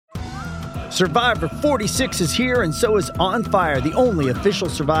Survivor 46 is here, and so is On Fire, the only official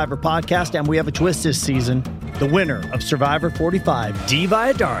Survivor podcast, and we have a twist this season. The winner of Survivor 45, Dee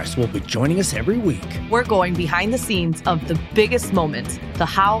Valladares, will be joining us every week. We're going behind the scenes of the biggest moments, the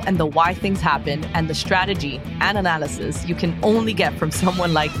how and the why things happen, and the strategy and analysis you can only get from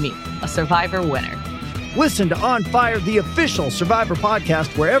someone like me, a Survivor winner. Listen to On Fire, the official Survivor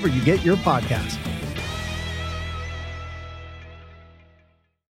podcast, wherever you get your podcasts.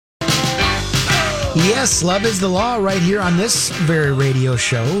 Yes, love is the law right here on this very radio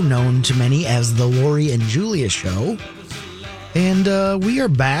show, known to many as the Lori and Julia Show. And we are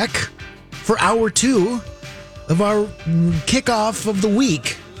back for hour 2 of our kickoff of the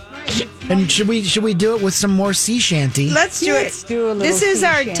week. And should we do it with some more sea shanty? Let's do it. Let's do a little This is sea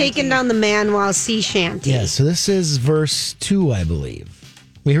our shanty. Taking Down the Man While Sea Shanty. Yeah, so this is verse 2, I believe.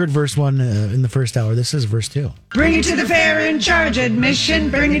 We heard verse 1 in the first hour. This is verse 2. Bring it to the fair in charge admission.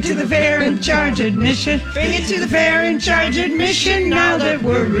 Bring it to the fair in charge admission. Bring it to the fair in charge admission. Now that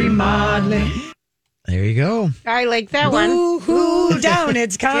we're remodeling. There you go. I like that one. Boo-hoo, down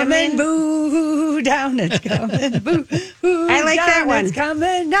it's coming. Boo-hoo, down it's coming. Boo-hoo, I like that down one. It's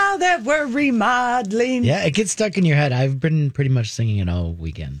coming now that we're remodeling. Yeah, it gets stuck in your head. I've been pretty much singing it all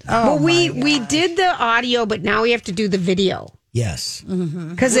weekend. Well, we did the audio, but now we have to do the video Yes.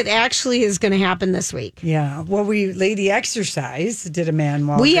 because it actually is going to happen this week. Yeah. Well, Lady Exercise did a man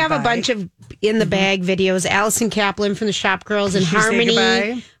walk. We have a bunch of in the bag videos. Allison Kaplan from the Shop Girls and Did she say Harmony.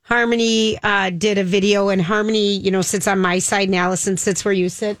 goodbye? Harmony did a video, and Harmony, sits on my side, and Allison sits where you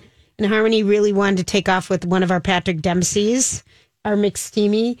sit. And Harmony really wanted to take off with one of our Patrick Dempsey's, our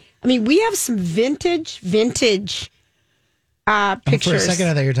McSteamy. I mean, we have some vintage pictures. For a second,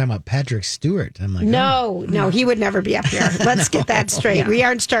 I thought you were talking about Patrick Stewart. I'm like, No, he would never be up here. Let's get that straight. Yeah. We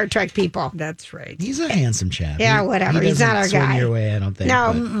aren't Star Trek people. That's right. He's a handsome chap. Yeah, whatever. He He's not our doesn't swing guy. your way, I don't think.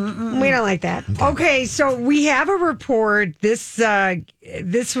 No, but- we don't like that. Okay, so we have a report. This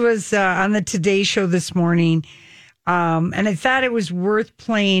was on the Today Show this morning, and I thought it was worth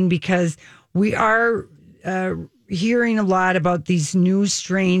playing because we are hearing a lot about these new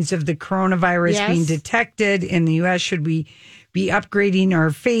strains of the coronavirus Yes. being detected in the U.S. Should we be upgrading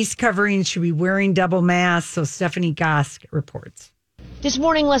our face coverings? Should we be wearing double masks? So Stephanie Gosk reports. This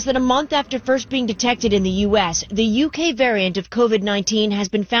morning, less than a month after first being detected in the U.S., the UK variant of COVID-19 has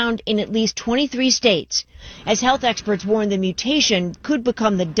been found in at least 23 states, as health experts warn the mutation could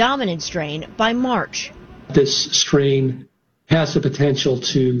become the dominant strain by March. This strain has the potential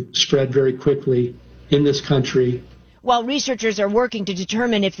to spread very quickly in this country. While researchers are working to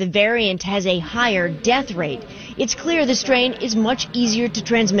determine if the variant has a higher death rate, it's clear the strain is much easier to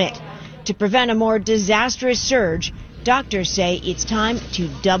transmit. To prevent a more disastrous surge, doctors say it's time to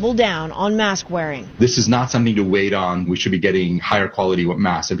double down on mask wearing. This is not something to wait on. We should be getting higher quality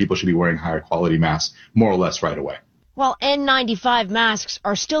masks, and people should be wearing higher quality masks more or less right away. While N95 masks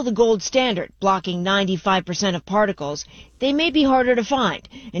are still the gold standard, blocking 95% of particles, they may be harder to find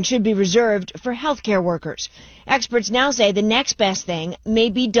and should be reserved for healthcare workers. Experts now say the next best thing may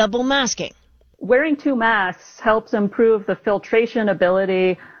be double masking. Wearing 2 masks helps improve the filtration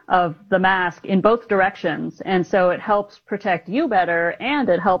ability of the mask in both directions, and so it helps protect you better and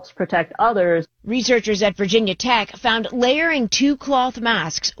it helps protect others. Researchers at Virginia Tech found layering 2 cloth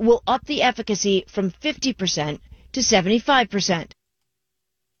masks will up the efficacy from 50% to 75%.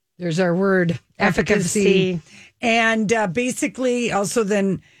 There's our word, efficacy. And basically, also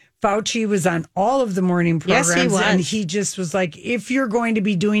then Fauci was on all of the morning programs. Yes, he was. And he just was like, if you're going to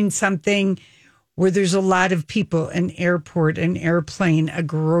be doing something where there's a lot of people, an airport, an airplane, a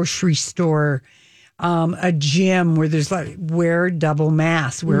grocery store, a gym where there's wear double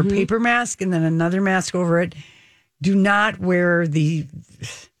masks, wear a paper mask and then another mask over it. Do not wear the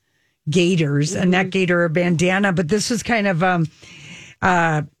gaiters, a neck gaiter or a bandana. But this was kind of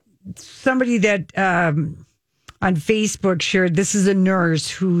somebody that on Facebook shared, this is a nurse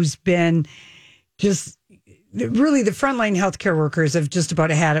who's been just really the frontline healthcare workers have just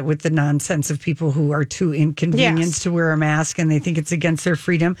about had it with the nonsense of people who are too inconvenienced to wear a mask and they think it's against their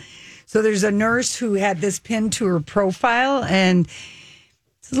freedom. So there's a nurse who had this pinned to her profile, and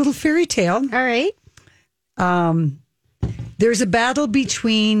it's a little fairy tale. All right. There's a battle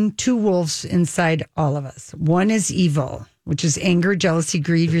between 2 wolves inside all of us. One is evil, which is anger, jealousy,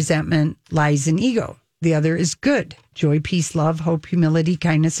 greed, resentment, lies, and ego. The other is good, joy, peace, love, hope, humility,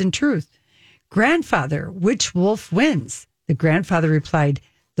 kindness, and truth. Grandfather, which wolf wins? The grandfather replied,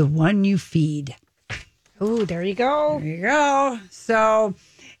 the one you feed. Oh, there you go. There you go. So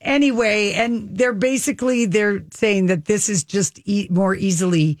anyway, and they're saying that this is just more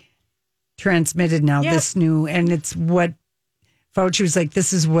easily transmitted now, this new, and it's what Fauci was like,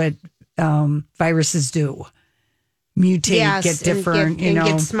 this is what viruses do. Mutate, get different,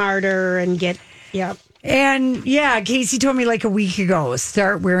 get smarter and get, yep. And Casey told me like a week ago,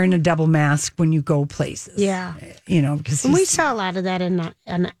 start wearing a double mask when you go places. Yeah. Because we saw a lot of that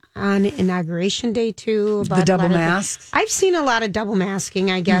on Inauguration Day too. About the double masks. I've seen a lot of double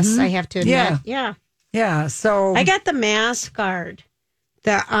masking, I guess I have to admit. Yeah. So I got the mask guard.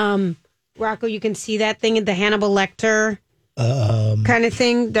 The Rocco, you can see that thing, the Hannibal Lecter kind of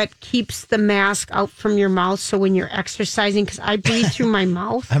thing that keeps the mask out from your mouth. So when you're exercising, because I breathe through my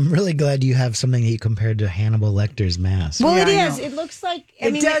mouth. I'm really glad you have something that you compared to Hannibal Lecter's mask. Well, it is. It looks like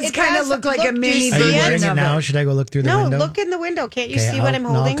it does kind of look like a mini Are you version wearing it of now? it. Should I go look through the window? No, look in the window. Can't you see what I'm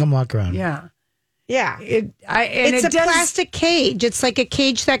holding? I'll come walk around. Yeah. It's a plastic cage. It's like a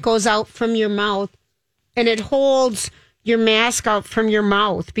cage that goes out from your mouth, and it holds your mask out from your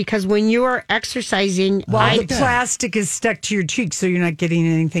mouth, because when you are exercising, the plastic is stuck to your cheek, so you're not getting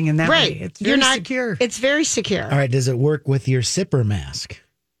anything in that way. It's very secure. It's very secure. All right, does it work with your sipper mask?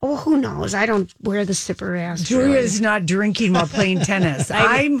 Oh, who knows? I don't wear the sipper mask. Julia's not drinking while playing tennis.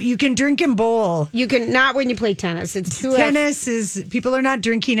 You can drink and bowl. You can not when you play tennis. It's tennis is people are not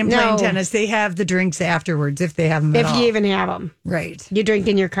drinking and playing tennis. They have the drinks afterwards if they have them. If you even have them, right? You drink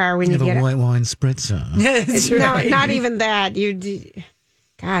in your car when you get a white wine spritzer. No, not even that.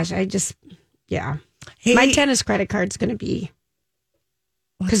 Gosh, Hey, my tennis credit card's going to be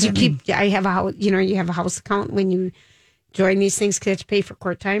because I have a house. You have a house account when you join these things because you have to pay for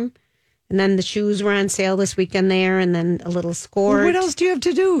court time. And then the shoes were on sale this weekend there, and then a little score. Well, what else do you have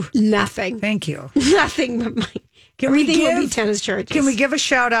to do? Nothing. Thank you. Nothing but everything will be tennis charges. Can we give a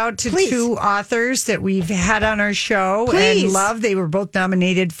shout out to two authors that we've had on our show and love? They were both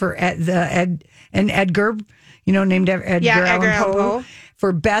nominated for an Edgar, named Edgar Allan Poe.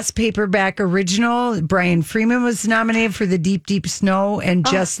 For Best Paperback Original, Brian Freeman was nominated for The Deep, Deep Snow, and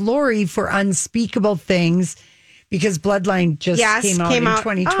Jess Laurie for Unspeakable Things. Because Bloodline just came out in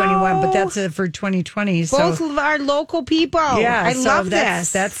 2021, but that's for 2020. Both of our local people. Yeah, I love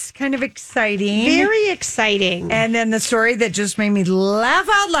this. That's kind of exciting. Very exciting. And then the story that just made me laugh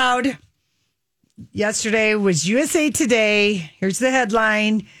out loud yesterday was USA Today. Here's the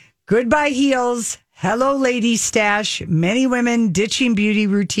headline. Goodbye heels. Hello lady stash. Many women ditching beauty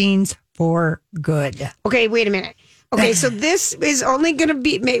routines for good. Okay, wait a minute. Okay, so this is only going to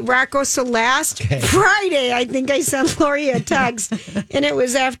be Rocco. So last Friday, I think I sent Lori a text, and it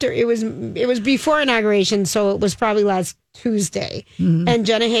was before inauguration, so it was probably last Tuesday. Mm-hmm. And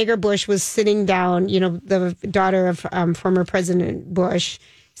Jenna Hager Bush was sitting down, the daughter of former President Bush,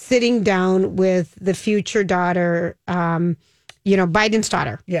 sitting down with the future daughter, Biden's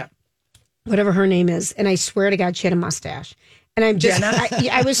daughter. Yeah. Whatever her name is. And I swear to God, she had a mustache. And I'm just,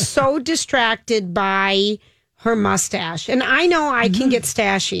 I was so distracted by her mustache. And I know I can get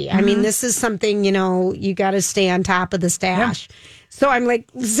stashy. Mm-hmm. I mean, this is something, you got to stay on top of the stash. Yeah. So I'm like,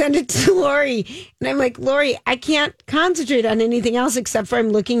 send it to Lori. And I'm like, Lori, I can't concentrate on anything else except for I'm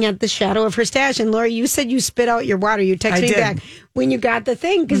looking at the shadow of her stash. And Lori, you said you spit out your water. You texted me back when you got the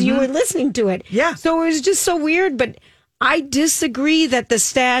thing because you were listening to it. Yeah. So it was just so weird. But I disagree that the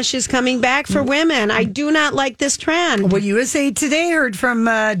stash is coming back for women. I do not like this trend. Well, USA Today heard from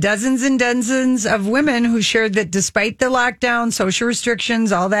dozens and dozens of women who shared that despite the lockdown, social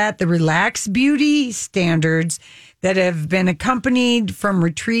restrictions, all that, the relaxed beauty standards that have been accompanied from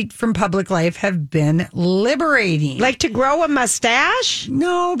retreat from public life have been liberating. Like to grow a mustache?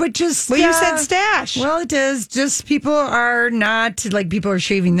 No, but just... Well, you said stash. Well, it is. Just people are not... people are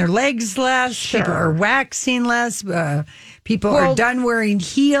shaving their legs less. Sure. People are waxing less. People are done wearing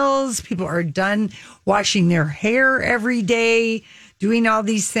heels. People are done washing their hair every day, doing all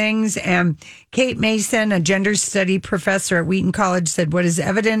these things. And Kate Mason, a gender study professor at Wheaton College, said what is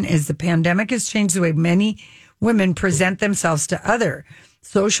evident is the pandemic has changed the way many women present themselves to other.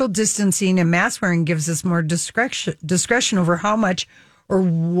 Social distancing and mask wearing gives us more discretion over how much or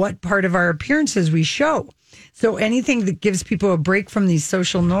what part of our appearances we show. So anything that gives people a break from these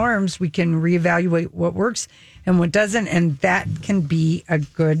social norms, we can reevaluate what works and what doesn't, and that can be a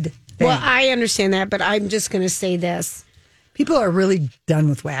good thing. Well, I understand that, but I'm just going to say this. People are really done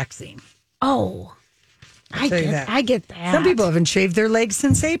with waxing. Oh, I get that. Some people haven't shaved their legs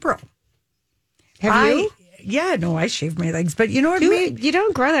since April. Have you? Yeah, no, I shaved my legs, but you know what I mean? You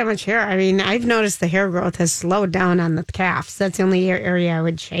don't grow that much hair. I mean, I've noticed the hair growth has slowed down on the calves. That's the only area I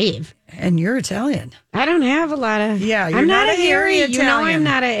would shave. And you're Italian. I don't have a lot of... Yeah, I'm not a hairy Italian. I'm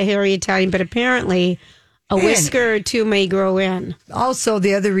not a hairy Italian, but apparently A whisker or two may grow in. Also,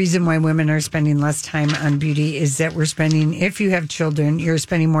 the other reason why women are spending less time on beauty is that if you have children, you're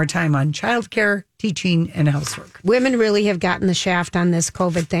spending more time on childcare, teaching, and housework. Women really have gotten the shaft on this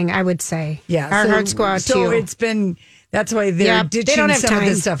COVID thing, I would say. Yeah. Our hearts go out to you. So that's why they're ditching they don't have some time. of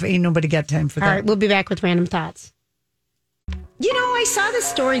this stuff. Ain't nobody got time for that. All right, we'll be back with Random Thoughts. You know, I saw this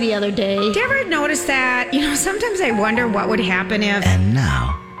story the other day. Did you ever notice that? Sometimes I wonder what would happen if... And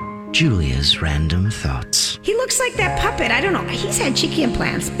now, Julia's Random Thoughts. He looks like that puppet. I don't know. He's had cheeky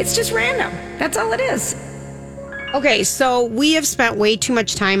implants. It's just random. That's all it is. Okay, so we have spent way too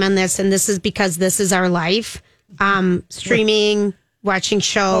much time on this, and this is because this is our life. Streaming, watching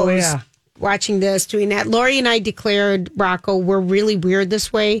shows, watching this, doing that. Lori and I declared, Rocco, we're really weird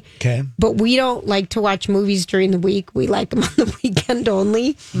this way. Okay. But we don't like to watch movies during the week. We like them on the weekend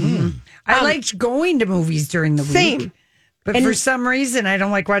only. I liked going to movies during the week. Same. But for some reason, I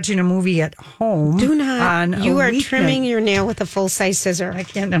don't like watching a movie at home. Do not. You are weeknight. trimming your nail with a full-size scissor. I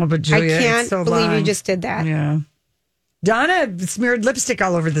can't help it, Julia. I can't It's so believe you long. just did that. Yeah. Donna smeared lipstick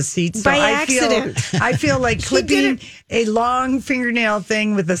all over the seat. So By I accident. I feel like clipping a long fingernail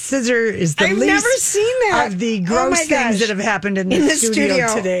thing with a scissor is the I've least never seen that. of the Oh gross my things gosh. that have happened in the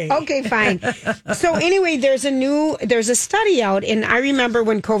studio today. Okay, fine. So anyway, there's a study out, and I remember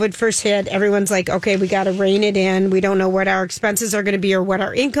when COVID first hit, everyone's like, okay, we got to rein it in. We don't know what our expenses are going to be or what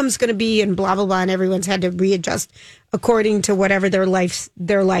our income's going to be, and blah, blah, blah. And everyone's had to readjust according to whatever their life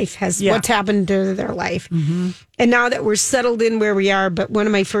has, what's happened to their life. Mm-hmm. And now that we're settled in where we are, but one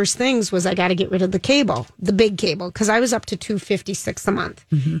of my first things was I got to get rid of the cable, the big cable, because I was up to $256 a month.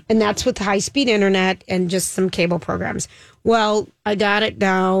 Mm-hmm. And that's with high-speed internet and just some cable programs. Well, I got it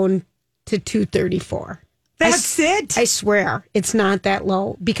down to $234. That's it? I swear, it's not that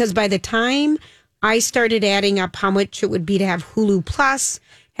low. Because by the time I started adding up how much it would be to have Hulu Plus,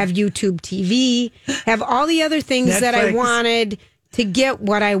 have YouTube TV, have all the other things that I wanted to get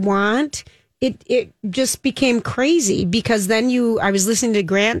what I want, it just became crazy. Because then I was listening to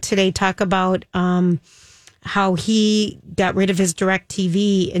Grant today talk about how he got rid of his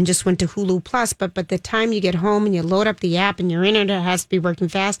DirecTV and just went to Hulu Plus. But by the time you get home and you load up the app and your internet has to be working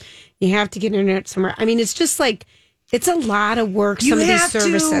fast, you have to get internet somewhere. I mean, it's just like, it's a lot of work, some of these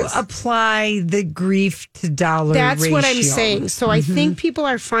services. You have to apply the grief to dollar That's ratio. what I'm saying. So I think people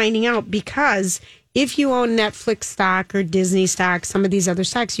are finding out, because if you own Netflix stock or Disney stock, some of these other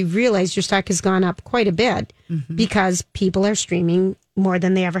stocks, you realize your stock has gone up quite a bit because people are streaming more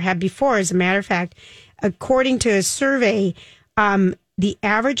than they ever had before. As a matter of fact, according to a survey, the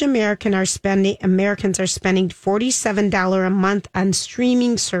average Americans are spending $47 a month on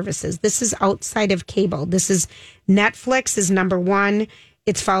streaming services. This is outside of cable. This is Netflix is number one.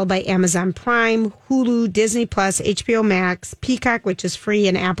 It's followed by Amazon Prime, Hulu, Disney Plus, HBO Max, Peacock, which is free,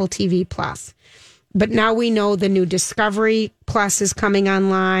 and Apple TV Plus. But now we know the new Discovery Plus is coming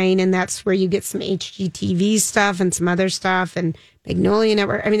online, and that's where you get some HGTV stuff and some other stuff, and Magnolia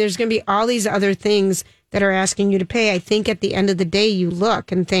Network. I mean, there's going to be all these other things that are asking you to pay. I think at the end of the day, you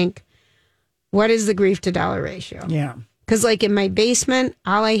look and think, what is the grief to dollar ratio? Yeah. Because like in my basement,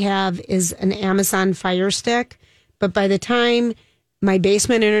 all I have is an Amazon Fire Stick. But by the time my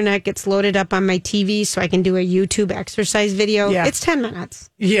basement internet gets loaded up on my TV so I can do a YouTube exercise video, it's 10 minutes.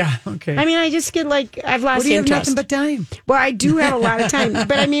 Yeah, okay. I mean, I just get like, I've lost What do you interest. have nothing but time? Well, I do have a lot of time.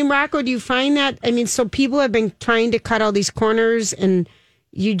 But I mean, Rocco, do you find that? I mean, so people have been trying to cut all these corners, and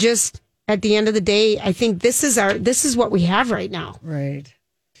you just, at the end of the day, I think this is what we have right now. Right.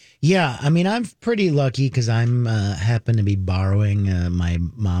 Yeah, I mean, I'm pretty lucky because I'm happen to be borrowing my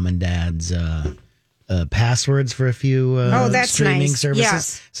mom and dad's passwords for a few that's streaming nice. services.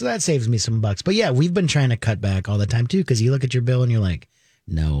 Yes. So that saves me some bucks. But yeah, we've been trying to cut back all the time too, because you look at your bill and you're like,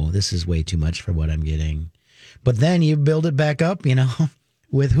 no, this is way too much for what I'm getting. But then you build it back up,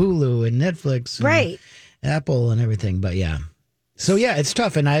 with Hulu and Netflix and Right. Apple and everything. But yeah. So yeah, it's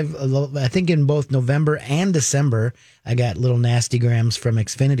tough. And I think in both November and December, I got little nasty grams from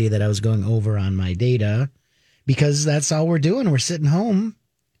Xfinity that I was going over on my data, because that's all we're doing. We're sitting home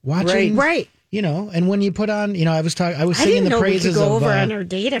watching. Right. And when you put on, I was I singing didn't the know praises we could go of. over on our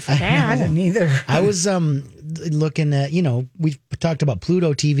data for that. I didn't either. I was looking at, we've talked about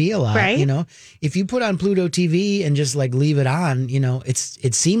Pluto TV a lot. Right. If you put on Pluto TV and just like leave it on,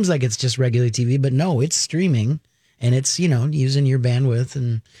 it seems like it's just regular TV, but no, it's streaming, and it's using your bandwidth,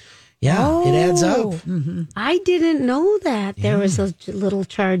 and Yeah, it adds up. I didn't know that there was a little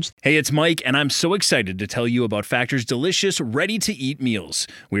charge. Hey, it's Mike, and I'm so excited to tell you about Factor's delicious, ready-to-eat meals.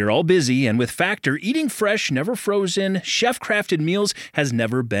 We are all busy, and with Factor, eating fresh, never frozen, chef-crafted meals has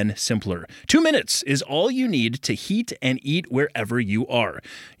never been simpler. 2 minutes is all you need to heat and eat wherever you are.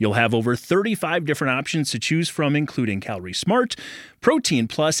 You'll have over 35 different options to choose from, including Calorie Smart, Protein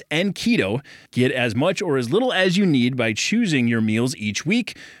Plus, and Keto. Get as much or as little as you need by choosing your meals each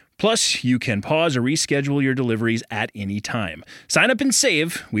week. Plus, you can pause or reschedule your deliveries at any time. Sign up and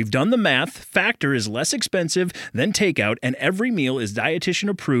save. We've done the math. Factor is less expensive than takeout, and every meal is dietitian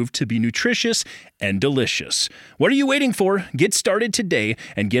approved to be nutritious and delicious. What are you waiting for? Get started today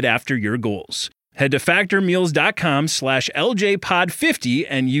and get after your goals. Head to factormeals.com/LJPod50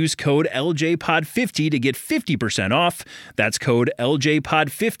 and use code LJPod50 to get 50% off. That's code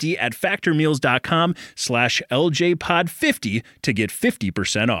LJPod50 at factormeals.com/LJPod50 to get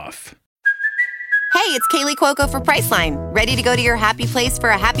 50% off. Hey, it's Kaylee Cuoco for Priceline. Ready to go to your happy place for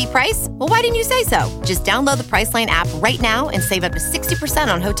a happy price? Well, why didn't you say so? Just download the Priceline app right now and save up to 60%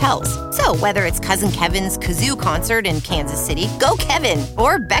 on hotels. So whether it's Cousin Kevin's Kazoo Concert in Kansas City, go Kevin,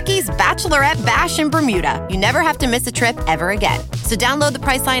 or Becky's Bachelorette Bash in Bermuda, you never have to miss a trip ever again. So download the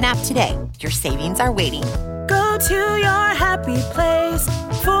Priceline app today. Your savings are waiting. Go to your happy place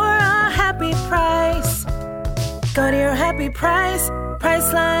for a happy price. Go to your happy price,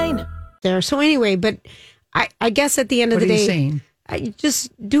 Priceline. There. So anyway, but I guess at the end of the day, I just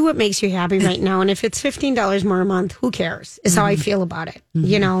do what makes you happy right now. And if it's $15 more a month, who cares? Is how I feel about it.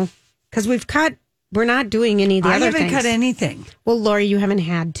 You know, because we're not doing any of the other things. I haven't cut anything. Well, Lori, you haven't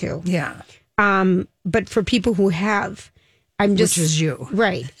had to. Yeah. But for people who have, which is you.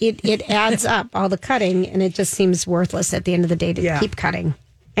 Right. It adds up, all the cutting, and it just seems worthless at the end of the day to keep cutting.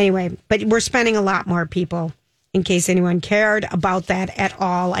 Anyway, but we're spending a lot more, people. In case anyone cared about that at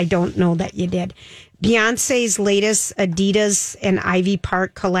all, I don't know that you did. Beyonce's latest Adidas and Ivy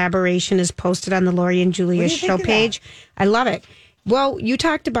Park collaboration is posted on the Lori and Julia show page. I love it. Well, you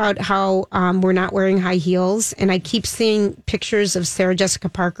talked about how we're not wearing high heels, and I keep seeing pictures of Sarah Jessica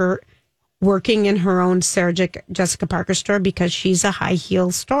Parker working in her own Sarah Jessica Parker store because she's a high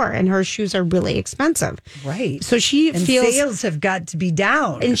heel store and her shoes are really expensive. Right. So sales have got to be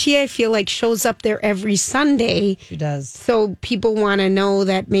down. And I feel like shows up there every Sunday. She does. So people want to know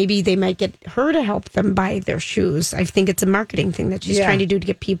that maybe they might get her to help them buy their shoes. I think it's a marketing thing that she's trying to do to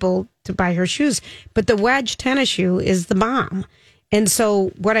get people to buy her shoes. But the wedge tennis shoe is the bomb. And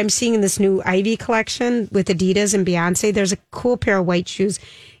so what I'm seeing in this new Ivy collection with Adidas and Beyonce, there's a cool pair of white shoes.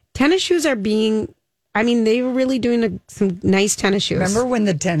 Tennis shoes are they were really doing some nice tennis shoes. Remember when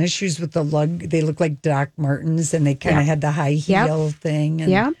the tennis shoes with the lug, they look like Doc Martens and they kind of had the high heel thing.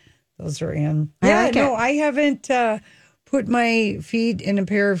 And those are in. I haven't put my feet in a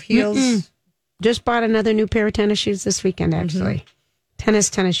pair of heels. Just bought another new pair of tennis shoes this weekend, actually.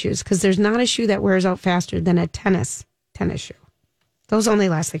 Tennis shoes, because there's not a shoe that wears out faster than a tennis shoe. Those only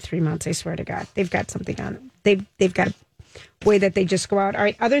last like 3 months, I swear to God. They've got something on them. They've got a way that they just go out. All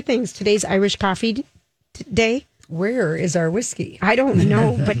right, other things. Today's Irish Coffee Day. Where is our whiskey? I don't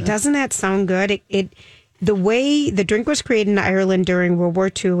know, but doesn't that sound good? The way the drink was created in Ireland during World War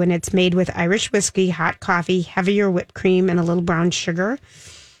II, and it's made with Irish whiskey, hot coffee, heavier whipped cream, and a little brown sugar.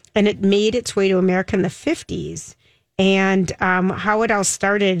 And it made its way to America in the 50s. And how it all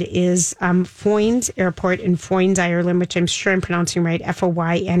started is Foynes Airport in Foynes, Ireland, which I'm sure I'm pronouncing right,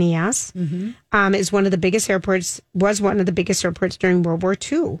 Foynes, is one of the biggest airports, was one of the biggest airports during World War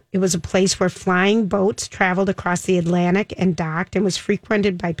II. It was a place where flying boats traveled across the Atlantic and docked and was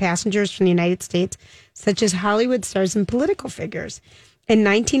frequented by passengers from the United States, such as Hollywood stars and political figures. In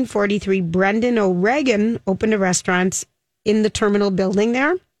 1943, Brendan O'Regan opened a restaurant in the terminal building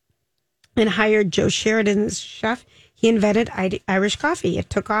there and hired Joe Sheridan as chef. He invented Irish coffee. It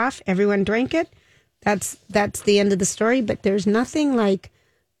took off. Everyone drank it. That's the end of the story. But there's nothing like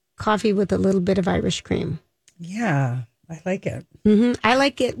coffee with a little bit of Irish cream. Yeah, I like it. I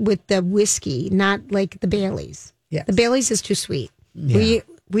like it with the whiskey, not like the Baileys. Yes. The Baileys is too sweet. Yeah.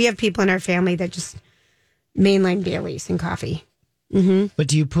 We have people in our family that just mainline Baileys in coffee. But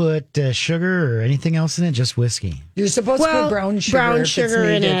do you put sugar or anything else in it? Just whiskey? You're supposed to put brown sugar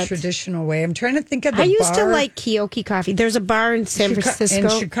in a it. traditional way. I'm trying to think of the bar. I used to like Kioki coffee. There's a bar in San Francisco. In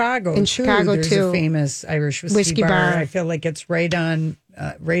Chicago, too. There's a famous Irish whiskey bar. I feel like it's right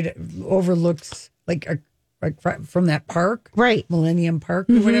overlooks like from that park. Right. Millennium Park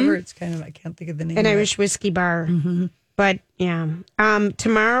or whatever. It's kind of, I can't think of the name An of Irish whiskey bar. But yeah.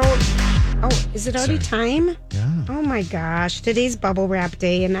 Tomorrow... Oh, is it already time? Yeah. Oh my gosh. Today's Bubble Wrap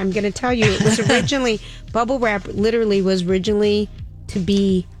Day. And I'm going to tell you, it was originally, Bubble Wrap literally was originally to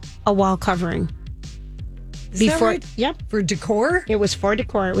be a wall covering. Is that right? Yep. For decor? It was for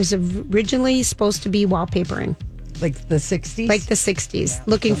decor. It was originally supposed to be wallpapering. Like the 60s? Like the 60s. Yeah,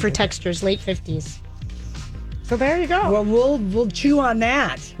 looking for textures, late 50s. So there you go. Well, we'll chew on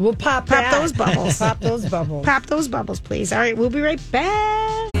that. We'll pop those bubbles. Pop those bubbles. Pop those bubbles, please. All right, we'll be right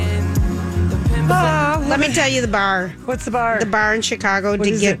back. Let me tell you the bar. What's the bar? The bar in Chicago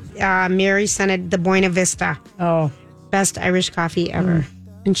to get Mary sent the Buena Vista. Oh. Best Irish coffee ever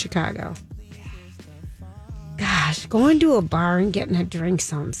in Chicago. Gosh, going to a bar and getting a drink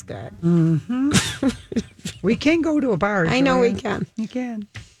sounds good. Mm-hmm. We can go to a bar. I know we can. You can.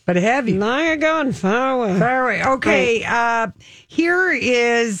 But have you? Now you're going far away. Far away. Okay. Right. Here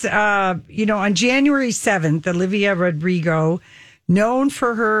is, on January 7th, Olivia Rodrigo, known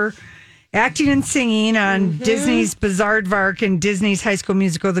for her acting and singing on Disney's Bizaardvark and Disney's High School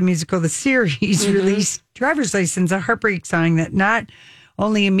Musical, the series, released Driver's License, a heartbreak song that not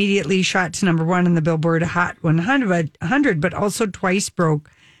only immediately shot to number one on the Billboard Hot 100, but also twice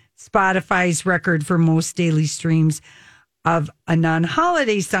broke Spotify's record for most daily streams of a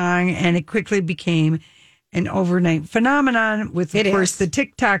non-holiday song, and it quickly became an overnight phenomenon with, of course, the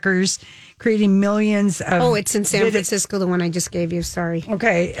TikTokers creating millions of... Oh, it's in San Francisco, the one I just gave you, sorry.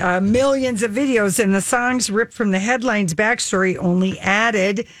 Okay, millions of videos, and the songs ripped from the headline's backstory only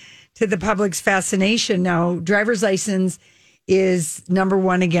added to the public's fascination. Now, Driver's License is number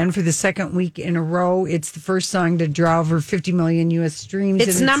one again for the second week in a row. It's the first song to draw over 50 million U.S. streams.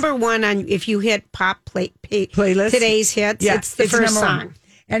 It's number one on, if you hit pop playlist, today's hits, it's the first song.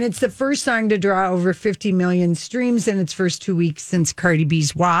 And it's the first song to draw over 50 million streams in its first 2 weeks since Cardi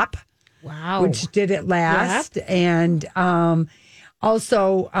B's WAP. Wow. Which did it last. Yep. And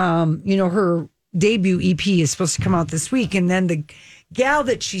also, her debut EP is supposed to come out this week. And then the gal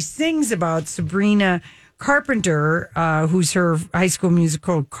that she sings about, Sabrina Carpenter, who's her High School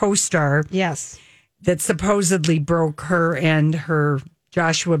Musical co-star. Yes. That supposedly broke her and her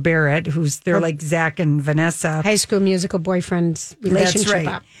Joshua Barrett, they're like Zach and Vanessa. High School Musical boyfriend's relationship. That's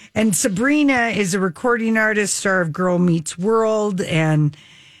right. Up. And Sabrina is a recording artist, star of Girl Meets World. And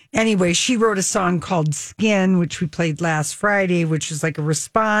anyway, she wrote a song called Skin, which we played last Friday, which is like a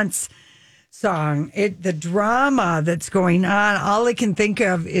response song. The drama that's going on, all I can think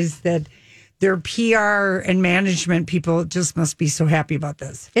of is that their PR and management people just must be so happy about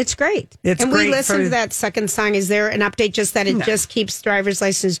this. It's great. It's and great. We listened to that second song. Is there an update just that it just keeps Driver's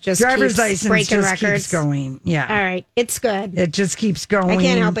License keeps breaking records? Keeps going. Yeah. All right. It's good. It just keeps going. I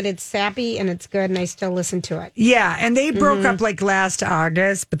can't help it. It's sappy and it's good and I still listen to it. Yeah. And they broke up like last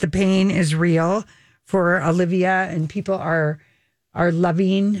August, but the pain is real for Olivia and people are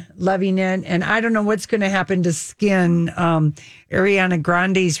loving it. And I don't know what's going to happen to Skin. Ariana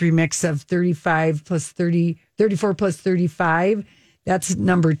Grande's remix of 34 plus 35. That's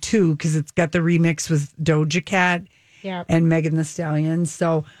number 2 because it's got the remix with Doja Cat and Megan Thee Stallion.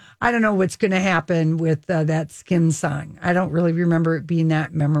 So I don't know what's going to happen with that Skin song. I don't really remember it being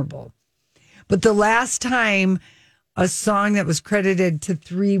that memorable. But the last time a song that was credited to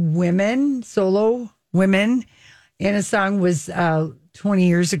 3 women, solo women, in a song was 20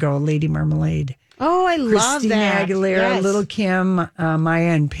 years ago, Lady Marmalade. Oh, I love that. Christina Aguilera, Lil' Kim, Maya,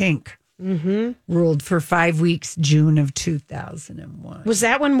 and Pink ruled for 5 weeks, June of 2001. Was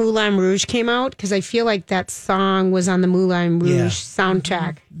that when Moulin Rouge came out? Because I feel like that song was on the Moulin Rouge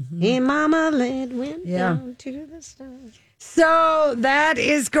soundtrack. Hey, Marmalade went down to the stars. So that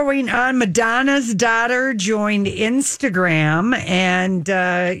is going on. Madonna's daughter joined Instagram, and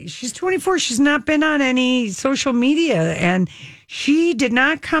she's 24. She's not been on any social media, and she did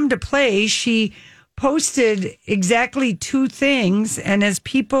not come to play. She posted exactly 2 things, and as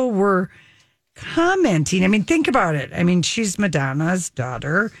people were commenting, I mean, think about it. I mean, she's Madonna's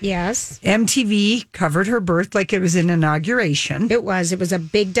daughter. Yes. MTV covered her birth like it was an inauguration. It was. It was a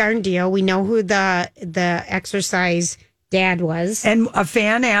big darn deal. We know who the exercise dad was. And a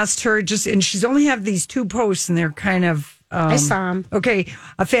fan asked her and she's only have these 2 posts and they're kind of... I saw them. Okay.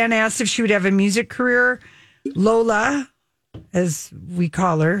 A fan asked if she would have a music career. Lola, as we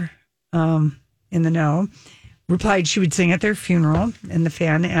call her in the know, replied she would sing at their funeral. And the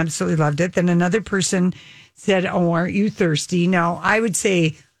fan absolutely loved it. Then another person said, oh, aren't you thirsty? Now, I would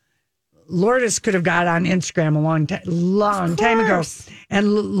say Lourdes could have got on Instagram a long time ago.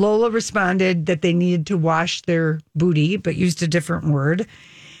 And Lola responded that they needed to wash their booty, but used a different word.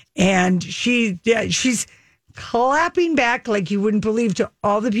 And she's clapping back like you wouldn't believe to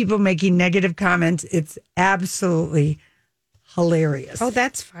all the people making negative comments. It's absolutely hilarious. Oh,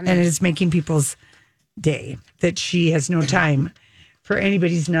 that's funny. And it is making people's day that she has no time for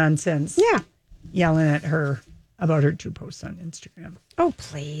anybody's nonsense. Yeah. Yelling at her about her 2 posts on Instagram. Oh,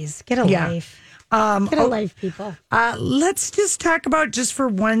 please. Get a life. Get a life, people. Let's just talk about, just for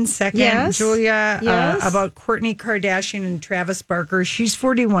 1 second, Yes. Julia, Yes. about Kourtney Kardashian and Travis Barker. She's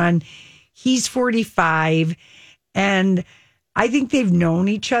 41. He's 45. And I think they've known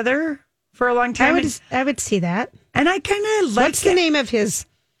each other for a long time. I would see that. And I kind of like What's the name of his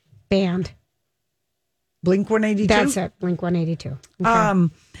band? Blink-182? That's it, Blink-182.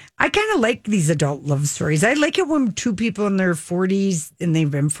 Okay. I kind of like these adult love stories. I like it when 2 people in their 40s and they've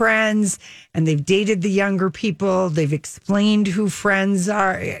been friends and they've dated the younger people. They've explained who friends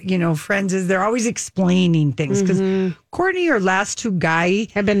are, friends is. They're always explaining things because Kourtney, her last 2 guys,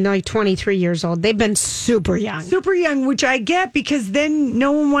 have been like 23 years old. They've been super young. Super young, which I get because then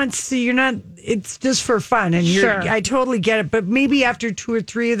no one wants to, it's just for fun. And I totally get it. But maybe after 2 or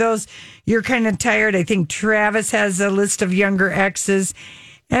 3 of those, you're kind of tired. I think Travis has a list of younger exes.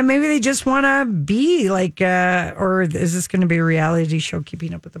 And maybe they just want to be like, or is this going to be a reality show,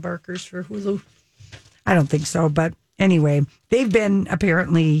 Keeping Up with the Barkers for Hulu? I don't think so. But anyway, they've been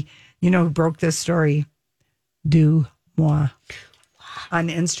apparently, who broke this story? Du Moi on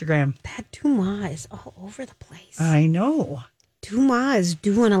Instagram. That Du Moi is all over the place. I know. Du Moi is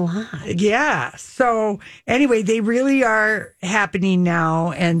doing a lot. Yeah. So anyway, they really are happening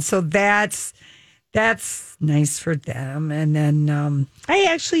now. And so that's nice for them. And then I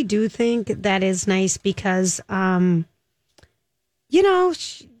actually do think that is nice because, why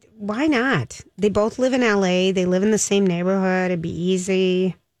not? They both live in LA. They live in the same neighborhood. It'd be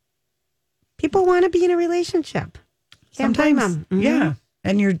easy. People want to be in a relationship. Can't blame them. Mm-hmm. Yeah.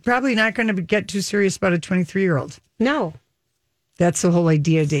 And you're probably not going to get too serious about a 23-year-old. No. That's the whole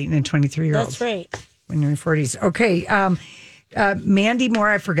idea of dating a 23-year-old. That's right. When you're in your 40s. Okay. Mandy Moore,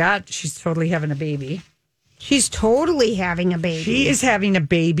 I forgot. She's totally having a baby. She's totally having a baby. She is having a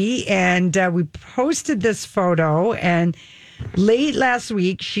baby. And we posted this photo. And late last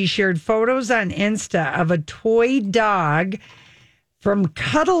week, she shared photos on Insta of a toy dog from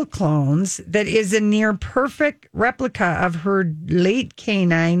Cuddle Clones that is a near perfect replica of her late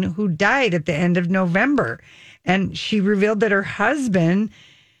canine who died at the end of November. And she revealed that her husband,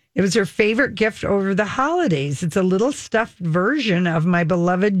 it was her favorite gift over the holidays. It's a little stuffed version of my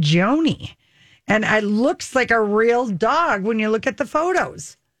beloved Joni. And it looks like a real dog when you look at the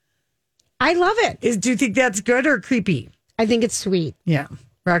photos. I love it. Do you think that's good or creepy? I think it's sweet. Yeah.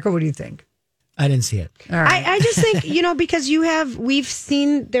 Rocco, what do you think? I didn't see it. All right. I just think, because we've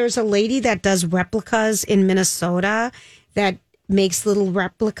seen, there's a lady that does replicas in Minnesota that makes little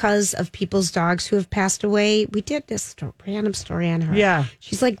replicas of people's dogs who have passed away. We did this random story on her. Yeah.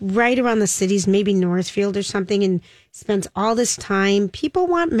 She's like right around the cities, maybe Northfield or something, and spends all this time. People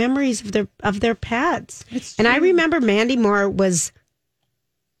want memories of their pets. And I remember Mandy Moore was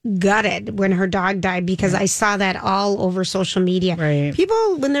gutted when her dog died because I saw that all over social media. Right.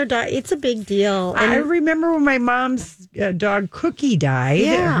 People, when their dog, it's a big deal. I remember when my mom's dog Cookie died.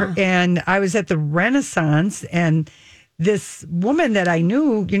 Yeah. And I was at the Renaissance, and this woman that I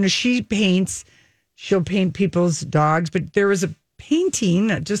knew, she'll paint people's dogs, but there was a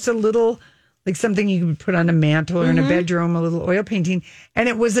painting, just a little, like something you could put on a mantle or in a bedroom, a little oil painting. And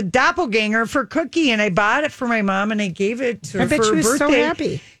it was a doppelganger for Cookie. And I bought it for my mom and I gave it to her for her birthday. I bet she was so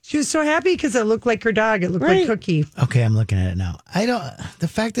happy. She was so happy because it looked like her dog. It looked like Cookie. Okay, I'm looking at it now. The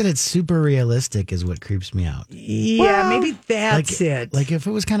fact that it's super realistic is what creeps me out. Yeah, maybe that's it. Like if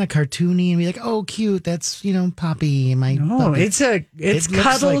it was kind of cartoony and be like, oh, cute, that's, Poppy. No, it's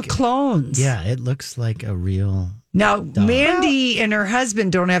Cuddle Clones. Yeah, it looks like a real Now, dog. Mandy and her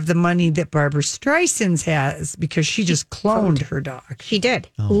husband don't have the money that Barbara Streisand's has because she just cloned her dog. She did.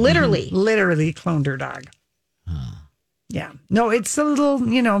 Oh. Literally cloned her dog. Yeah. No, it's a little,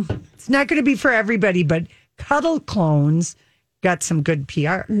 it's not going to be for everybody, but Cuddle Clones got some good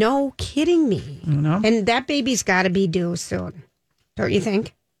PR. No kidding me. And that baby's got to be due soon. Don't you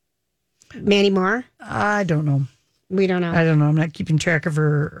think? Mandy Moore? I don't know. We don't know. I don't know. I'm not keeping track of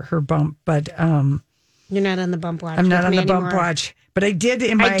her bump, but you're not on the bump watch. I'm not on Mandy the bump Moore. watch, but I did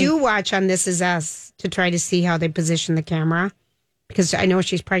I do watch on This Is Us to try to see how they position the camera because I know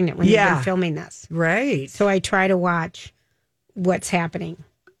she's pregnant when they've been filming this. Right. So I try to watch what's happening.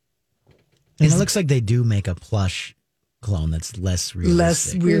 And it looks like they do make a plush clone that's less realistic.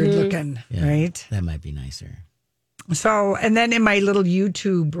 Less weird looking, right? That might be nicer. So, and then in my little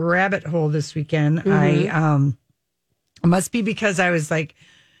YouTube rabbit hole this weekend, I must be because I was like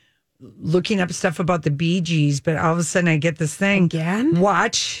looking up stuff about the Bee Gees, but all of a sudden I get this thing. Again?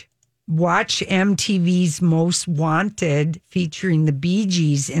 Watch MTV's Most Wanted featuring the Bee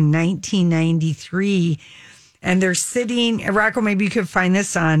Gees in 1993. And they're sitting, Rocco, maybe you could find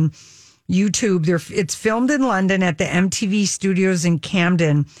this on YouTube. It's filmed in London at the MTV studios in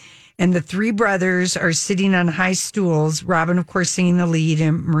Camden. And the three brothers are sitting on high stools. Robin, of course, singing the lead,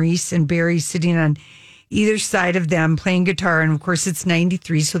 and Maurice and Barry sitting on either side of them playing guitar. And of course, it's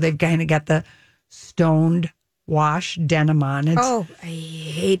 93, so they've kind of got the stoned wash denim on. I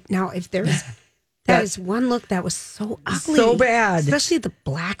hate now if there's that is one look that was so ugly, so bad, especially the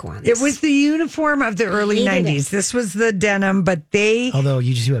black ones. It was the uniform of the early 90s. This was the denim, but although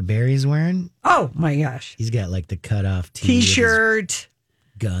you see what Barry's wearing? Oh my gosh, he's got like the cutoff t-shirt,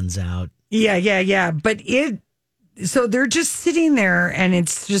 guns out. Yeah. But so they're just sitting there, and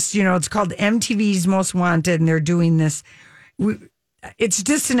it's just it's called MTV's Most Wanted, and they're doing this. It's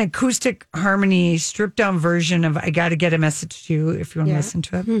just an acoustic harmony, stripped down version of "I Gotta Get a Message to You." If you want to listen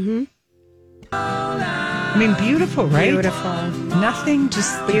to it. Mm-hmm. I mean, beautiful, right? Beautiful. Nothing,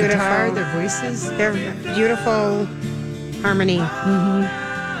 just the guitar, their voices. They're beautiful harmony.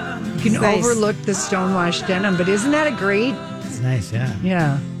 Mm-hmm. You can overlook the stonewashed denim, but isn't that a great? It's nice, yeah.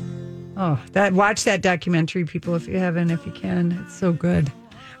 Yeah. Oh, watch that documentary, people, if you haven't, if you can. It's so good.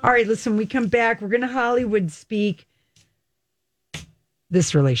 All right, listen, we come back. We're going to Hollywood speak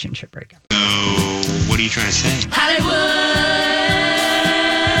this relationship breakup. So, what are you trying to say?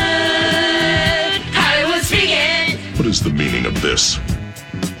 Hollywood speaking. What is the meaning of this?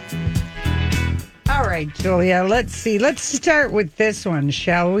 All right, Julia, let's see. Let's start with this one,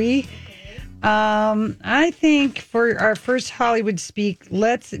 shall we? I think for our first Hollywood speak,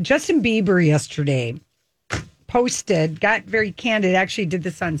 Justin Bieber yesterday got very candid, actually did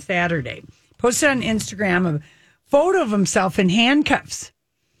this on Saturday, posted on Instagram a photo of himself in handcuffs.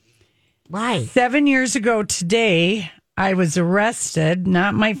 Why? 7 years ago today, I was arrested,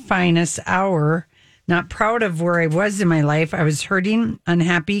 not my finest hour, not proud of where I was in my life. I was hurting,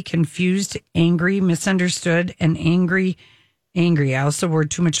 unhappy, confused, angry, misunderstood, and angry. I also wore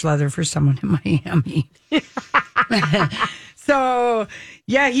too much leather for someone in Miami. So,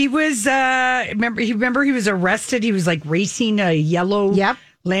 yeah, he was, remember he was arrested. He was like racing a yellow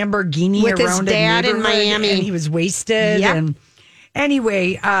Lamborghini with around his dad in Miami. And he was wasted. Yep. And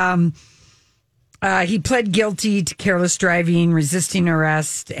anyway, he pled guilty to careless driving, resisting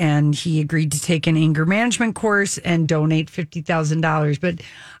arrest, and he agreed to take an anger management course and donate $50,000. But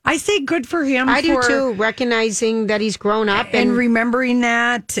I say good for him. I do too, recognizing that he's grown up and remembering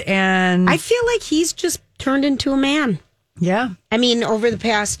that. And I feel like he's just turned into a man. Yeah. I mean, over the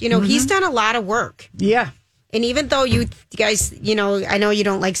past, he's done a lot of work. Yeah. And even though you guys, I know you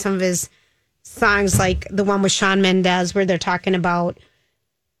don't like some of his songs, like the one with Shawn Mendes, where they're talking about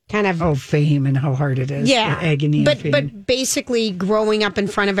kind of fame and how hard it is. Yeah. Agony. But basically growing up in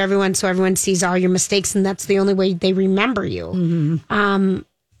front of everyone, so everyone sees all your mistakes, and that's the only way they remember you. Mm-hmm.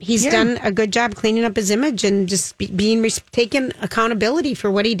 He's done a good job cleaning up his image and just taking accountability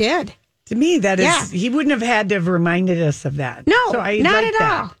for what he did. To me, that is, he wouldn't have had to have reminded us of that. No, so I not like at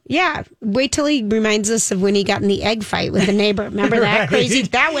that. all. Yeah. Wait till he reminds us of when he got in the egg fight with a neighbor. Remember that Right. crazy?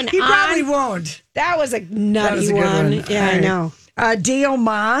 That went He on. probably won't. That was a nutty That was a one. good one. Yeah, All I right. know. Dale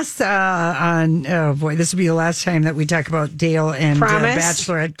Moss this will be the last time that we talk about Dale and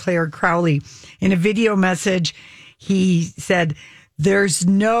Bachelorette Claire Crowley. In a video message, he said, "There's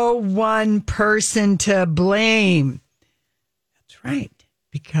no one person to blame." That's right,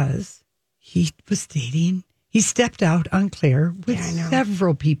 because he stepped out on Claire with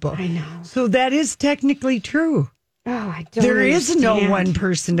several people. I know. So that is technically true. Oh, I don't There is no understand. one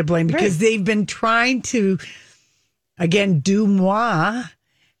person to blame because they've been trying to. Again, Dumois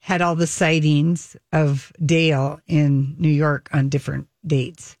had all the sightings of Dale in New York on different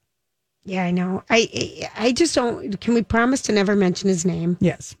dates. Yeah, I know. I just don't. Can we promise to never mention his name?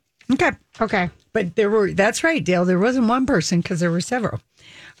 Yes. Okay. But that's right, Dale. There wasn't one person because there were several.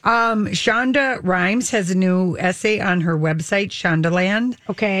 Shonda Rhimes has a new essay on her website, Shondaland.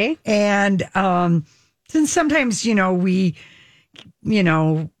 Okay. And since sometimes, we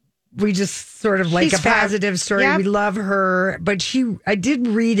just sort of like She's a positive story. Yep. We love her, but I did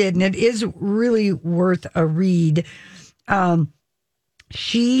read it, and it is really worth a read.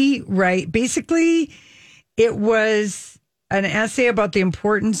 Basically, it was an essay about the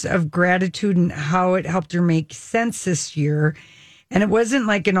importance of gratitude and how it helped her make sense this year. And it wasn't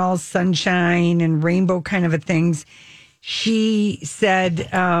like an all sunshine and rainbow kind of a things. She said,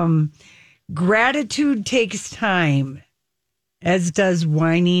 gratitude takes time, as does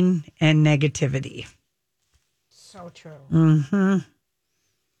whining and negativity. So true. Mm-hmm.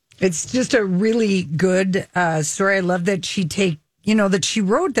 It's just a really good story. I love that she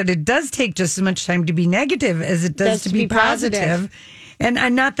wrote that it does take just as much time to be negative as it does to be positive.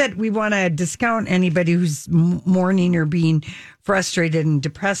 And not that we want to discount anybody who's mourning or being frustrated and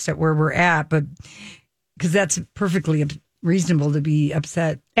depressed at where we're at, but because that's perfectly reasonable to be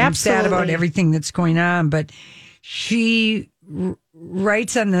upset and sad about everything that's going on. But she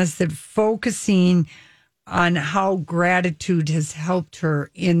writes on this that focusing on how gratitude has helped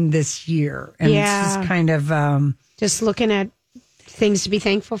her in this year. And it's just kind of... just looking at things to be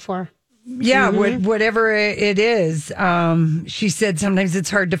thankful for. Yeah, whatever it is. She said sometimes it's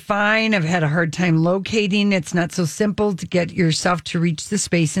hard to find. I've had a hard time locating. It's not so simple to get yourself to reach the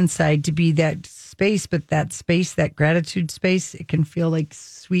space inside to be that space, but that space, that gratitude space, it can feel like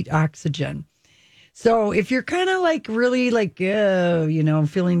sweet oxygen. So if you're kind of like really like,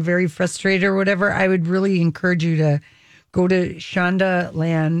 feeling very frustrated or whatever, I would really encourage you to go to Shonda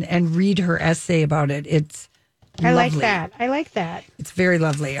Land and read her essay about it. It's lovely. I like that. It's very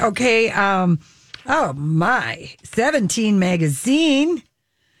lovely. Okay. Oh my, 17 magazine.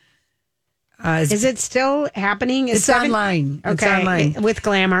 Is it still happening? It's online. Okay. It's online. With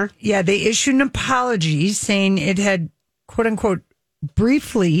Glamour. Yeah. They issued an apology saying it had, quote unquote,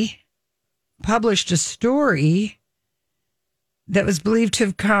 briefly published a story that was believed to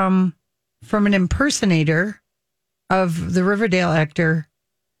have come from an impersonator of the Riverdale actor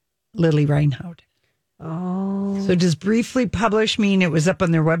Lily Reinhardt. Oh. So does briefly publish mean it was up on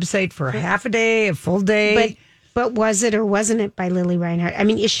their website for half a day, a full day? But was it or wasn't it by Lily Reinhardt? I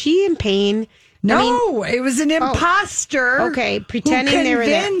mean, is she in pain? No, it was an imposter. Okay, pretending they were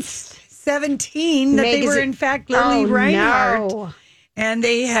there. Convinced 17 that they were in fact Lily Reinhardt. No. And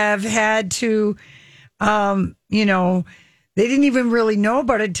they have had to, they didn't even really know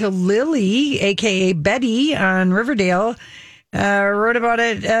about it till Lily, a.k.a. Betty on Riverdale, wrote about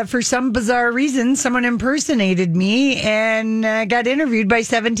it for some bizarre reason. Someone impersonated me and got interviewed by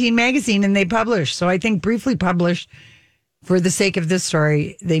 17 magazine and they published. So I think briefly published, for the sake of this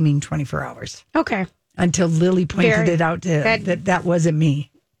story, they mean 24 hours. Okay. Until Lily pointed it out to that wasn't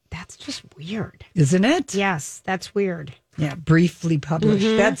me. That's just weird. Isn't it? Yes, that's weird. Yeah, briefly published.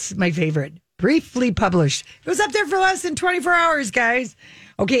 Mm-hmm. That's my favorite. Briefly published. It was up there for less than 24 hours, guys.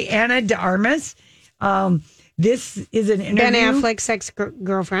 Okay, Anna de Armas. This is an interview. Ben Affleck's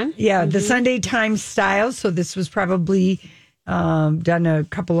ex-girlfriend. Yeah, the Sunday Times style. So this was probably done a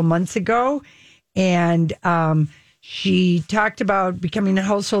couple of months ago. And she talked about becoming a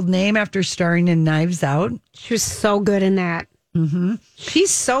household name after starring in Knives Out. She was so good in that. Mm-hmm.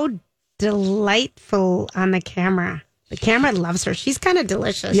 She's so delightful on the camera. The camera loves her. She's kind of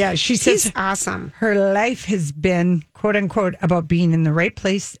delicious. Yeah, she's awesome. Her life has been, quote unquote, about being in the right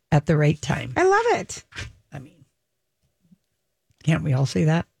place at the right time. I love it. I mean, can't we all say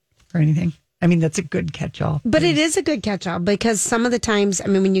that or anything? I mean, that's a good catch-all. But it is a good catch-all because some of the times, I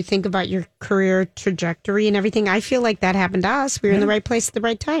mean, when you think about your career trajectory and everything, I feel like that happened to us. We were in the right place at the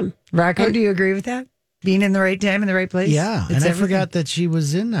right time. Rocco, do you agree with that? Being in the right time in the right place? Yeah, and I forgot that she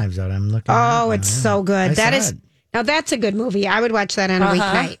was in Knives Out. I'm looking. Oh, it's so good. Now that's a good movie. I would watch that on a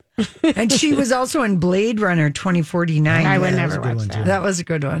weeknight. And she was also in Blade Runner 2049. I would never watch that. That was a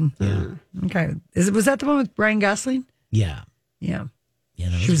good one. Yeah. Okay. Was that the one with Ryan Gosling? Yeah. Yeah. Yeah.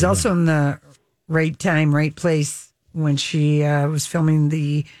 She was also in the right time, right place when she was filming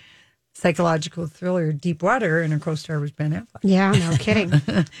the psychological thriller Deep Water, and her co-star was Ben Affleck. Yeah, no kidding.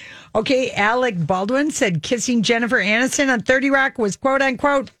 Okay, Alec Baldwin said kissing Jennifer Aniston on 30 Rock was quote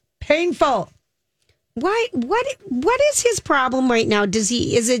unquote painful. Why? What is his problem right now? Is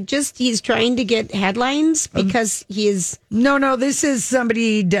it just he's trying to get headlines because he is? No. This is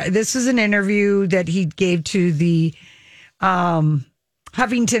somebody. This is an interview that he gave to the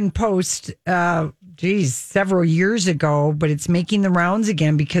Huffington Post. Several years ago, but it's making the rounds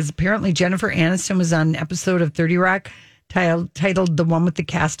again because apparently Jennifer Aniston was on an episode of 30 Rock titled "The One with the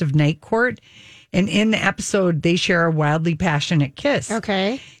Cast of Night Court," and in the episode they share a wildly passionate kiss.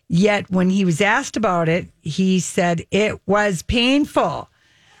 Okay. Yet when he was asked about it, he said it was painful.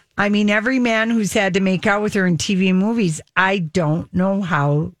 I mean, every man who's had to make out with her in TV and movies, I don't know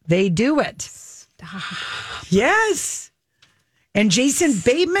how they do it. Stop. Yes. And Jason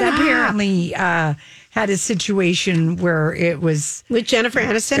Bateman apparently had a situation where it was with Jennifer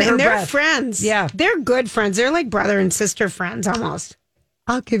Aniston, and they're friends. Yeah. They're good friends. They're like brother and sister friends almost.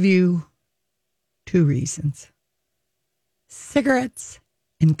 I'll give you 2 reasons. Cigarettes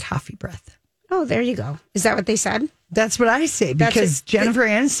and coffee breath. Oh, there you go. Is that what they said? That's what I say, because Jennifer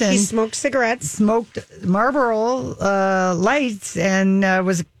Aniston... She smoked cigarettes. Smoked Marlboro Lights and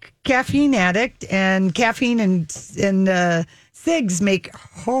was a caffeine addict, and caffeine and cigs make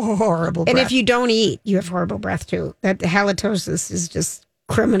horrible breath. And if you don't eat, you have horrible breath too. That halitosis is just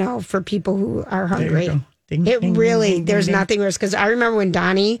criminal for people who are hungry. There's nothing worse. Because I remember when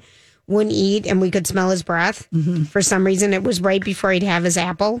Donnie wouldn't eat and we could smell his breath. For some reason, it was right before he'd have his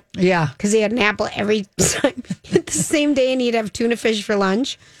apple. Yeah. Because he had an apple every time, the same day, and he'd have tuna fish for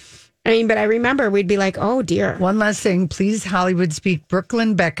lunch. I mean, but I remember we'd be like, oh, dear. One last thing. Please, Hollywood speak.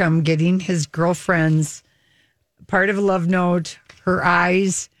 Brooklyn Beckham getting his girlfriend's part of a love note, her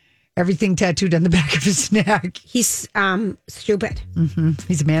eyes, everything tattooed on the back of his neck. He's stupid.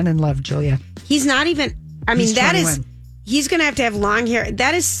 He's a man in love, Julia. He's not even, I mean, He's that 21. is, he's going to have long hair.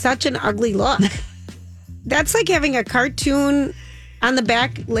 That is such an ugly look. That's like having a cartoon on the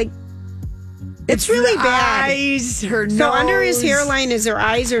back, like, it's really bad. Eyes, her nose. So under his hairline is her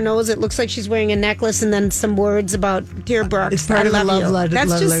eyes, her nose. It looks like she's wearing a necklace, and then some words about Dear Brooks. It's part I of the love love you. letter. That's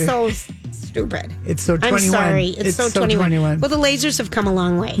love just letter. so stupid. It's so 21. I'm sorry. It's so 21. Well, the lasers have come a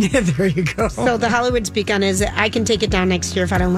long way. There you go. So the Hollywood speak on is I can take it down next year if I don't